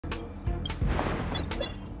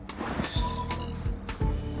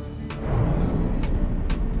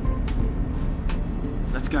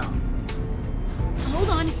go. Hold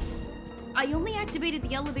on. I only activated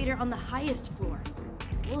the elevator on the highest floor.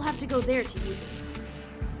 We'll have to go there to use it.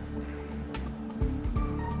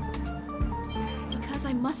 Because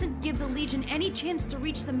I mustn't give the Legion any chance to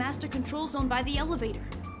reach the Master Control Zone by the elevator.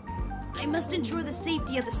 I must ensure the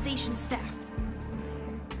safety of the station staff.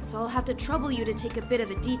 So I'll have to trouble you to take a bit of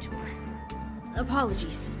a detour.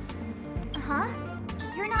 Apologies. Huh?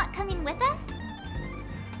 You're not coming with us?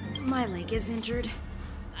 My leg is injured.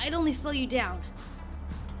 I'd only slow you down.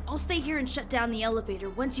 I'll stay here and shut down the elevator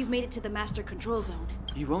once you've made it to the Master Control Zone.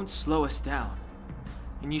 You won't slow us down.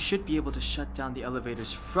 And you should be able to shut down the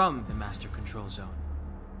elevators from the Master Control Zone.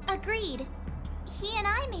 Agreed. He and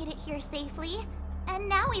I made it here safely, and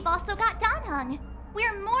now we've also got Danheng.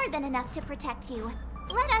 We're more than enough to protect you.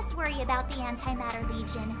 Let us worry about the Antimatter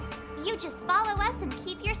Legion. You just follow us and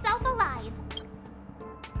keep yourself alive.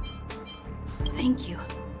 Thank you.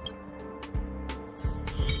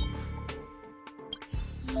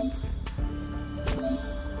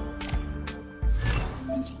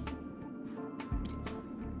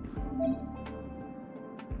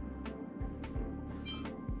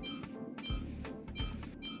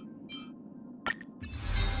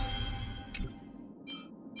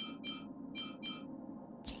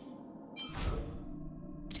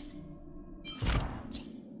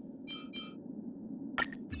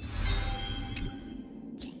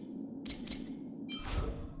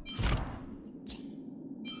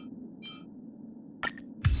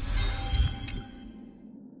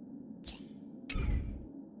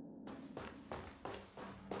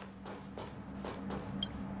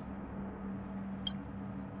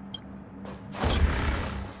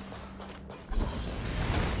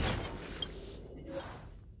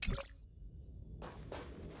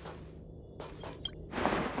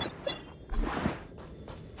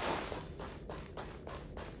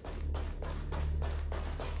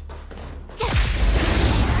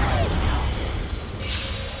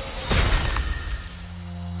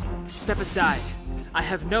 Step aside. I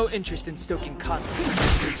have no interest in stoking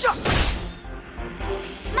conflict.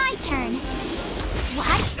 My turn.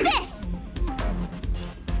 Watch this!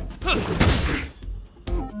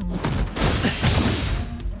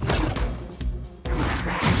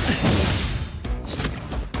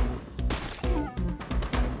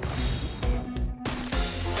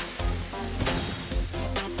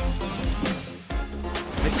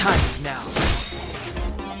 The time is now.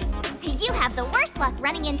 You have the worst luck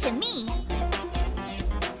running into me.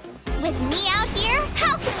 With me out here,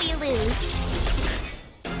 how can we lose?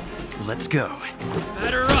 Let's go.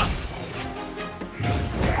 Batter up!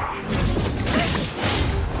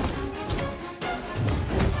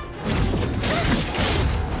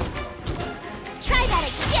 Try that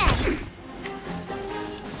again!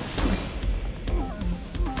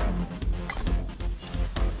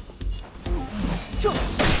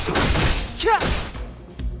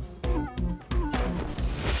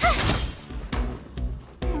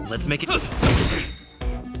 Let's make it. You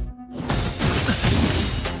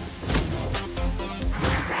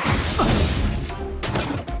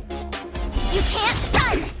can't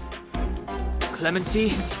run!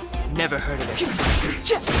 Clemency? Never heard of it.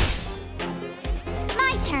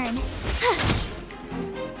 My turn.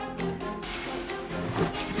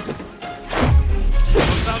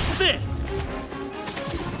 What about this?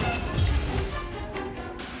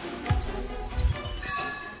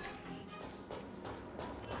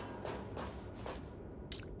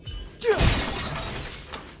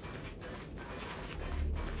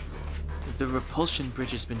 The repulsion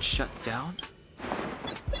bridge has been shut down?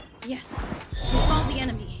 Yes, to stall the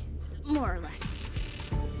enemy, more or less.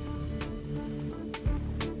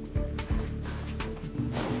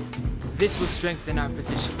 This will strengthen our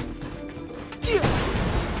position.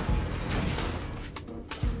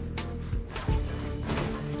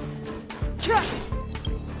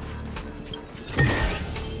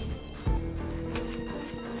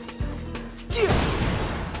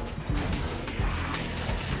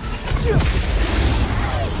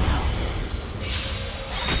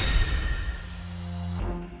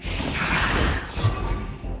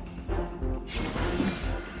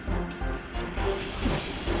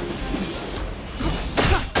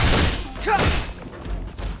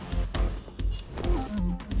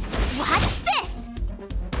 Watch this!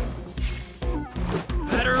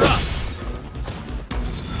 Batter up!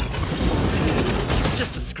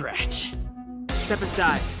 Just a scratch. Step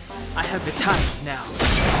aside. I have the times now.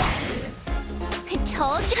 I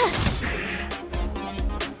told you.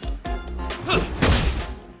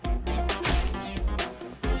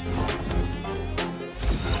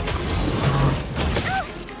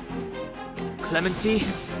 Clemency?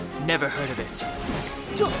 Never heard of it.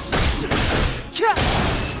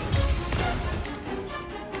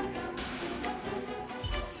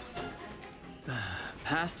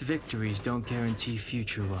 Past victories don't guarantee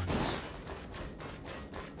future ones.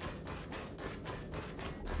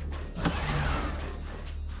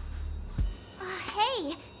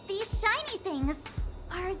 Hey, these shiny things.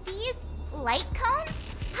 Are these light cones?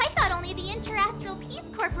 I thought only the Interastral Peace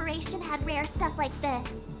Corporation had rare stuff like this.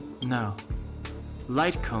 No.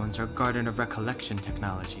 Light cones are Garden of Recollection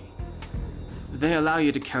technology. They allow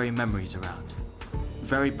you to carry memories around.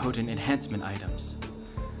 Very potent enhancement items.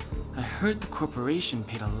 I heard the corporation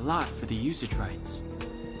paid a lot for the usage rights,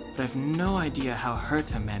 but I've no idea how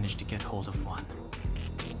Herta managed to get hold of one.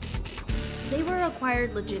 They were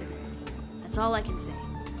acquired legitimately. That's all I can say.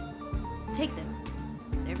 Take them.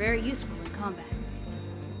 They're very useful in combat.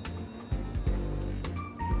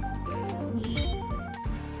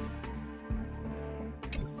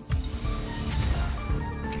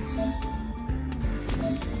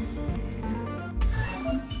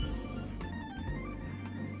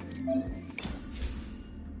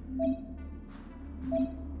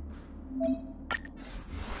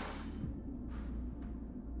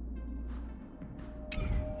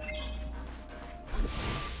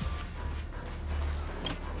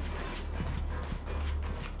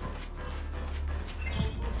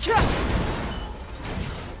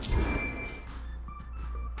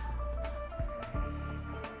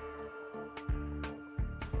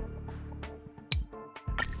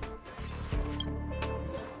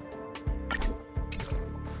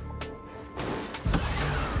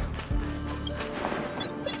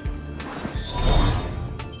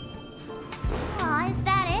 Aw, is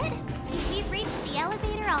that it? We've reached the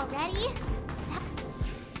elevator already?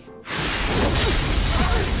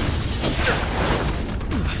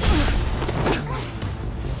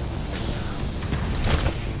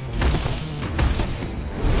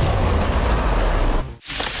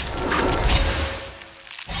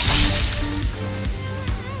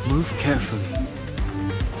 Move carefully.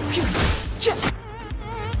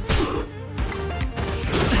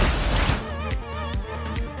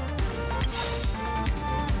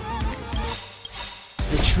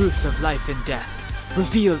 The truth of life and death,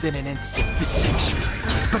 revealed in an instant. The sanctuary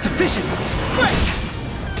is but a vision. Break!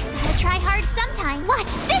 Gotta try hard sometime.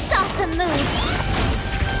 Watch this awesome move!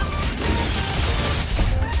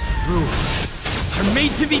 Rules are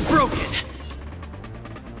made to be broken.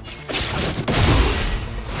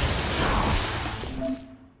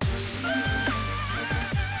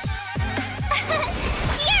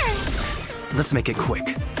 Here! Let's make it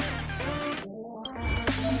quick.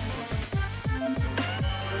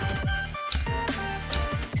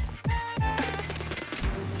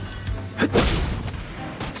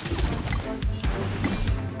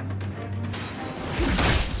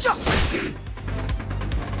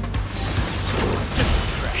 Just a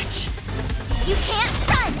scratch. You can't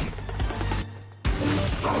run!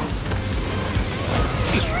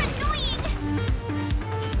 You're annoying!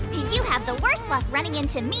 You have the worst luck running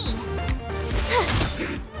into me.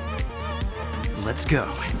 Let's go.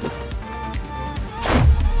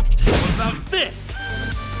 What about this?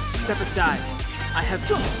 Step aside. I have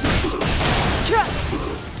Try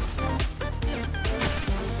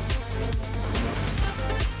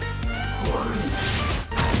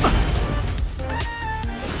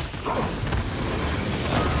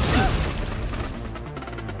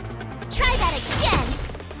that again!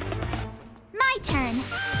 My turn.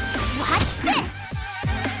 Watch this!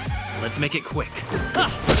 Let's make it quick.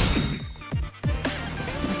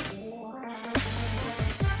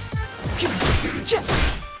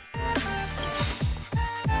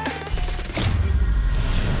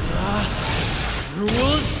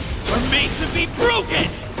 Rules are made to be broken!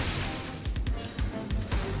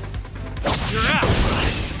 You're out!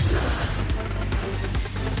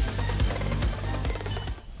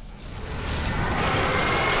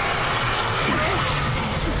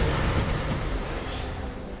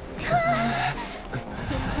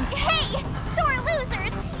 Hey, sore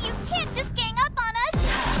losers! You can't just gang up on us!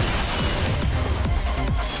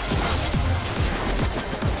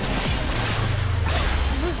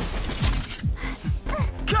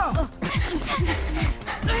 go!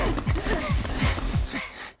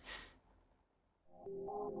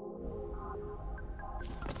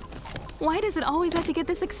 Why does it always have to get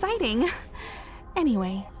this exciting?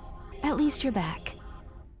 Anyway, at least you're back.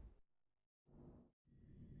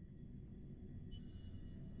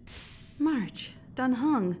 March,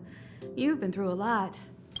 Dunhung, you've been through a lot.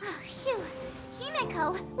 Oh, phew.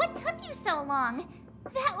 Himeko, what took you so long?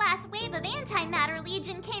 That last wave of Antimatter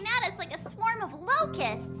Legion came at us like a swarm of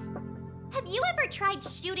locusts. Have you ever tried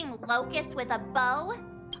shooting locusts with a bow?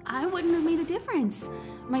 I wouldn't have made a difference.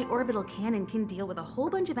 My orbital cannon can deal with a whole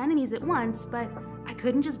bunch of enemies at once, but I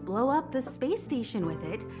couldn't just blow up the space station with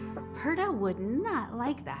it. Herta would not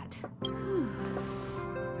like that.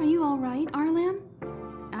 Are you all right, Arlan?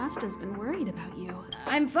 Asta's been worried about you.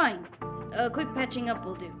 I'm fine. A quick patching up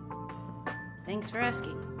will do. Thanks for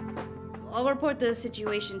asking. I'll report the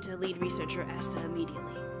situation to lead researcher Asta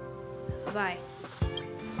immediately. Bye.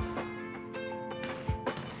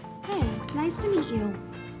 Hey, nice to meet you.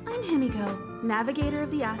 I'm Himiko, navigator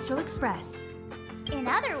of the Astral Express. In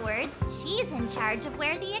other words, she's in charge of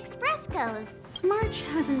where the express goes. March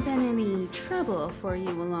hasn't been any trouble for you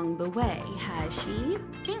along the way, has she?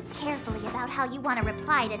 Think carefully about how you want to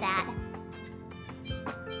reply to that.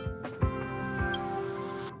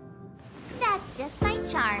 That's just my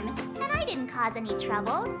charm, and I didn't cause any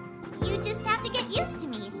trouble. You just have to get used to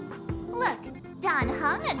me. Look, Dan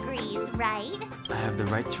Heng agrees, right? I have the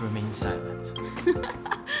right to remain silent.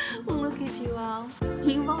 Look at you all.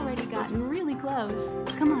 You've already gotten really close.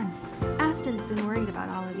 Come on. Asta's been worried about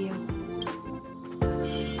all of you.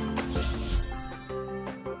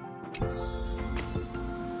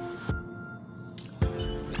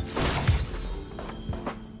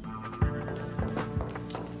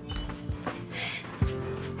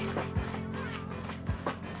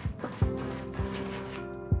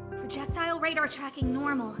 Projectile radar tracking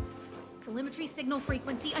normal. Telemetry signal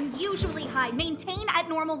frequency unusually high. Maintain at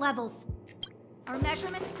normal levels. Our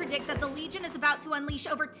measurements predict that the Legion is about to unleash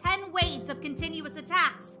over 10 waves of continuous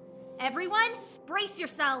attacks. Everyone, brace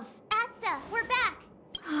yourselves. Asta, we're back.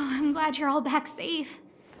 Oh, I'm glad you're all back safe.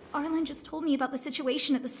 Arlen just told me about the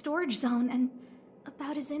situation at the storage zone and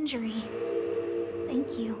about his injury.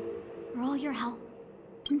 Thank you for all your help.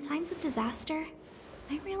 In times of disaster,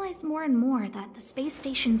 I realize more and more that the space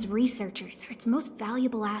station's researchers are its most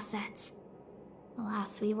valuable assets.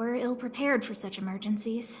 Alas, we were ill-prepared for such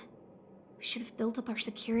emergencies. We should have built up our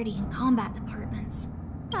security and combat departments.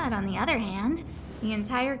 But on the other hand, the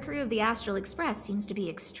entire crew of the Astral Express seems to be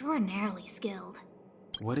extraordinarily skilled.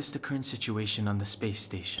 What is the current situation on the space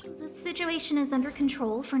station? The situation is under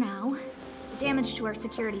control for now. The damage to our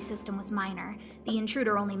security system was minor. The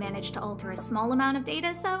intruder only managed to alter a small amount of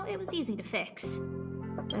data, so it was easy to fix.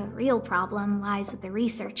 The real problem lies with the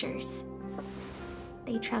researchers.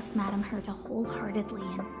 They trust Madame Herta wholeheartedly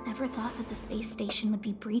and never thought that the space station would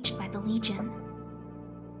be breached by the Legion.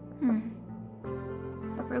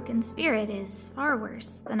 A broken spirit is far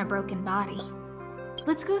worse than a broken body.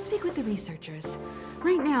 Let's go speak with the researchers.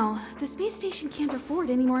 Right now, the space station can't afford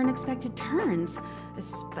any more unexpected turns,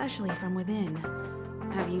 especially from within.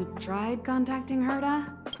 Have you tried contacting Herta?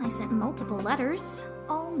 I sent multiple letters,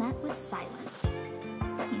 all met with silence.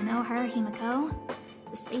 You know her, Himiko.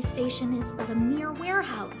 The space station is but a mere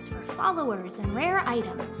warehouse for followers and rare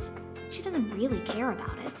items. She doesn't really care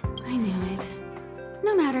about it. I knew it.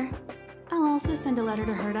 No matter. I'll also send a letter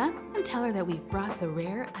to Herta and tell her that we've brought the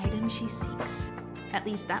rare item she seeks. At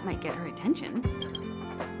least that might get her attention.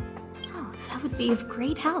 Oh, that would be of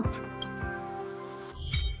great help.